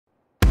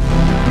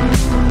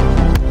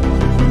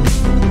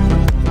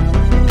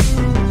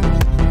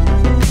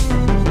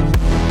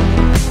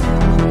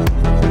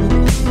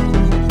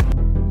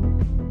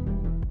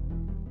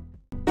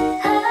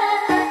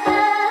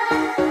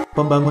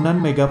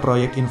Pembangunan mega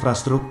proyek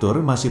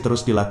infrastruktur masih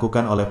terus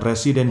dilakukan oleh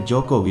Presiden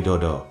Joko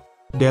Widodo.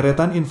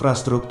 Deretan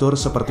infrastruktur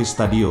seperti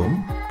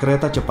stadium,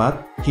 kereta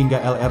cepat, hingga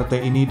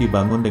LRT ini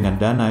dibangun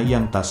dengan dana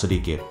yang tak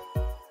sedikit.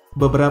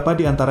 Beberapa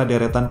di antara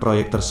deretan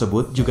proyek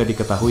tersebut juga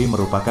diketahui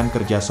merupakan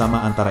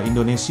kerjasama antara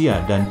Indonesia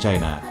dan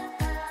China.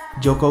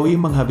 Jokowi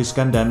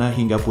menghabiskan dana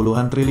hingga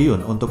puluhan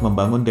triliun untuk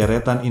membangun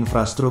deretan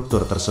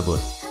infrastruktur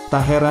tersebut.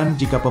 Tak heran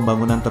jika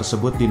pembangunan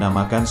tersebut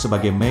dinamakan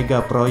sebagai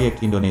mega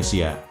proyek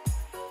Indonesia.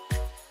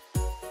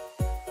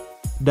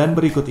 Dan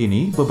berikut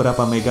ini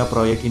beberapa mega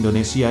proyek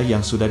Indonesia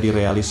yang sudah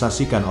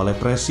direalisasikan oleh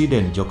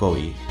Presiden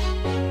Jokowi.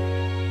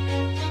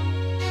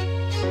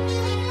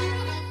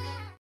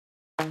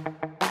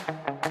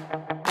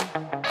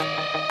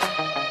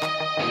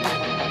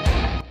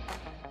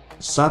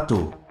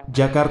 Satu,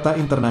 Jakarta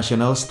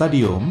International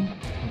Stadium,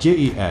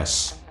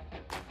 JIS.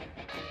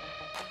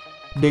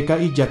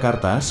 DKI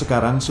Jakarta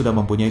sekarang sudah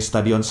mempunyai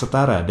stadion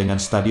setara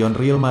dengan Stadion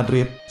Real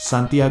Madrid,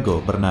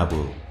 Santiago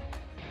Bernabeu.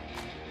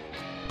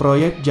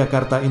 Proyek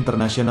Jakarta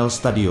International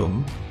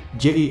Stadium,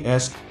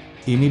 JIS,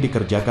 ini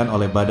dikerjakan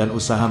oleh Badan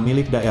Usaha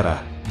Milik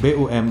Daerah,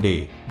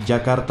 BUMD,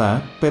 Jakarta,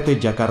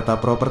 PT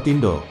Jakarta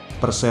Propertindo,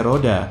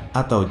 Perseroda,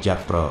 atau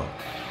Jakpro.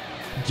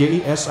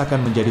 JIS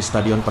akan menjadi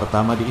stadion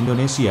pertama di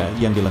Indonesia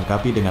yang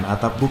dilengkapi dengan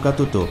atap buka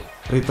tutup,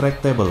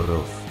 retractable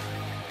roof.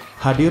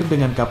 Hadir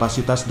dengan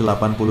kapasitas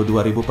 82.000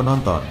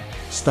 penonton,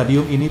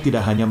 stadium ini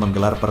tidak hanya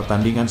menggelar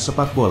pertandingan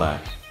sepak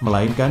bola,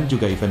 melainkan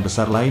juga event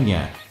besar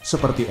lainnya,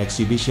 seperti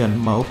exhibition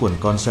maupun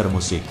konser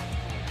musik.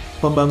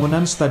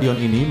 Pembangunan stadion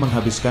ini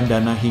menghabiskan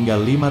dana hingga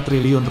 5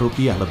 triliun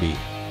rupiah lebih.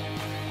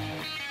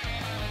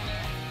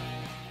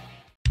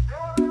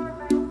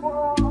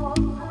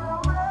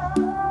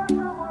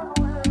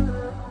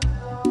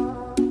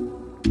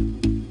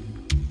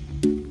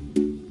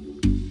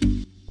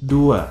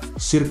 Dua,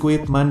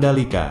 Sirkuit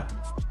Mandalika.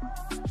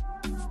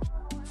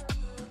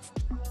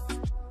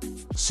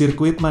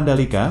 Sirkuit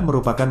Mandalika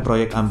merupakan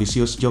proyek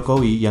ambisius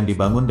Jokowi yang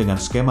dibangun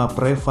dengan skema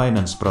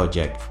pre-finance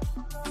project.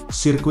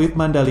 Sirkuit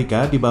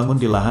Mandalika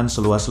dibangun di lahan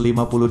seluas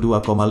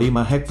 52,5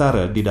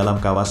 hektare di dalam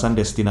kawasan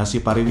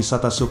destinasi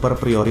pariwisata super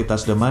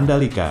prioritas de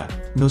Mandalika,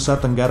 Nusa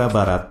Tenggara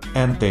Barat,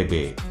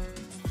 NTB.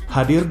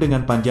 Hadir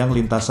dengan panjang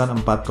lintasan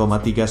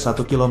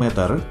 4,31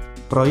 km,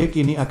 proyek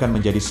ini akan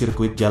menjadi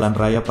sirkuit jalan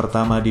raya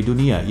pertama di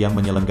dunia yang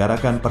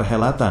menyelenggarakan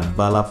perhelatan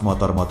balap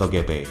motor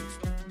MotoGP.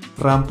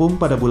 Rampung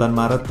pada bulan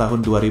Maret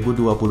tahun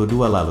 2022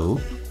 lalu,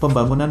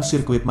 pembangunan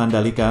sirkuit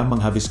Mandalika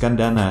menghabiskan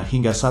dana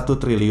hingga 1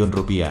 triliun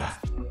rupiah.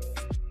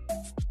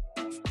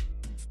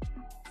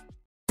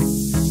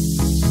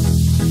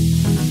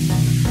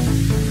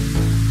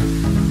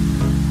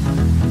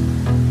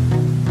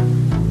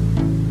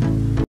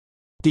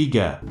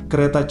 Tiga,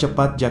 Kereta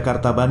Cepat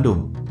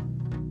Jakarta-Bandung.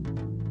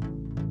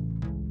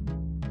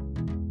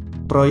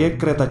 Proyek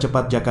Kereta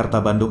Cepat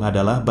Jakarta-Bandung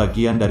adalah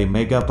bagian dari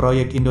mega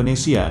proyek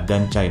Indonesia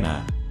dan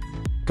China.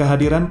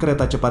 Kehadiran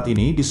kereta cepat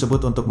ini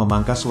disebut untuk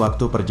memangkas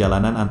waktu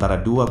perjalanan antara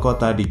dua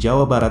kota di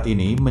Jawa Barat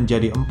ini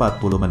menjadi 40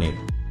 menit.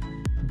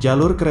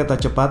 Jalur kereta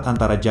cepat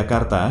antara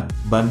Jakarta,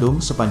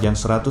 Bandung sepanjang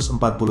 142,3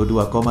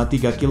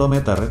 km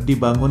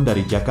dibangun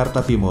dari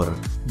Jakarta Timur,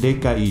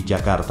 DKI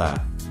Jakarta.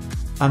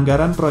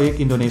 Anggaran proyek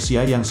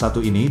Indonesia yang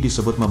satu ini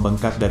disebut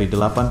membengkak dari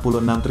 86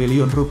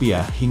 triliun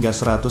rupiah hingga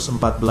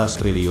 114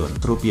 triliun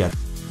rupiah.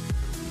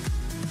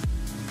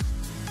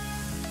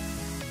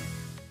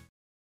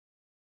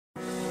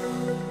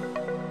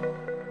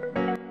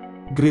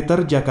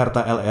 Greater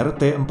Jakarta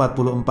LRT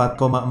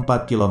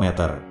 44,4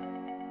 km.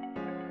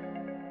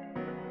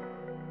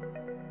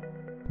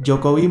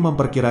 Jokowi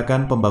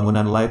memperkirakan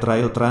pembangunan Light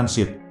Rail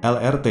Transit,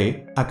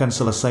 LRT, akan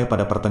selesai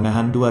pada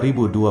pertengahan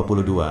 2022.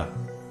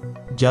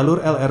 Jalur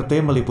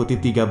LRT meliputi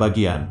 3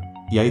 bagian,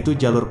 yaitu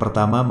jalur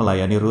pertama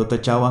melayani rute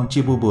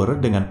Cawang-Cibubur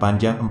dengan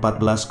panjang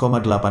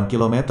 14,8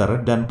 km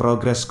dan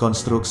progres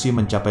konstruksi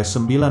mencapai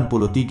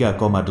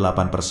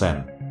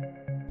 93,8%.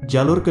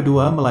 Jalur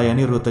kedua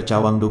melayani rute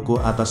Cawang-Duku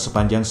atas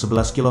sepanjang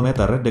 11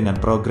 km dengan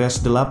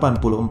progres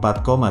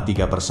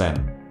 84,3%.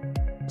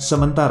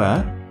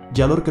 Sementara,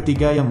 jalur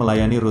ketiga yang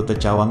melayani rute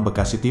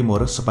Cawang-Bekasi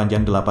Timur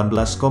sepanjang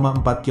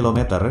 18,4 km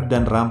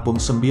dan rampung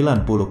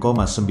 90,9%.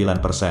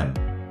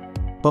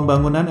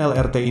 Pembangunan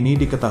LRT ini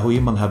diketahui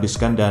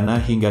menghabiskan dana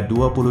hingga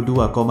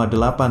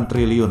 22,8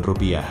 triliun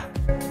rupiah.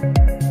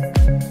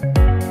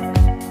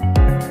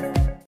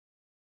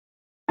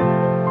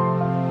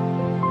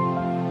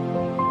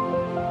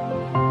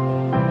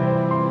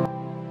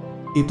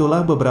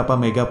 Itulah beberapa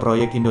mega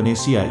proyek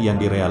Indonesia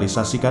yang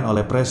direalisasikan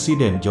oleh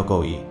Presiden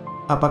Jokowi.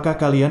 Apakah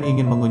kalian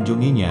ingin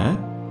mengunjunginya?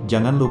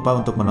 Jangan lupa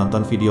untuk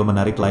menonton video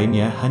menarik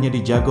lainnya hanya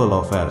di Jago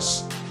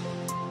Lovers.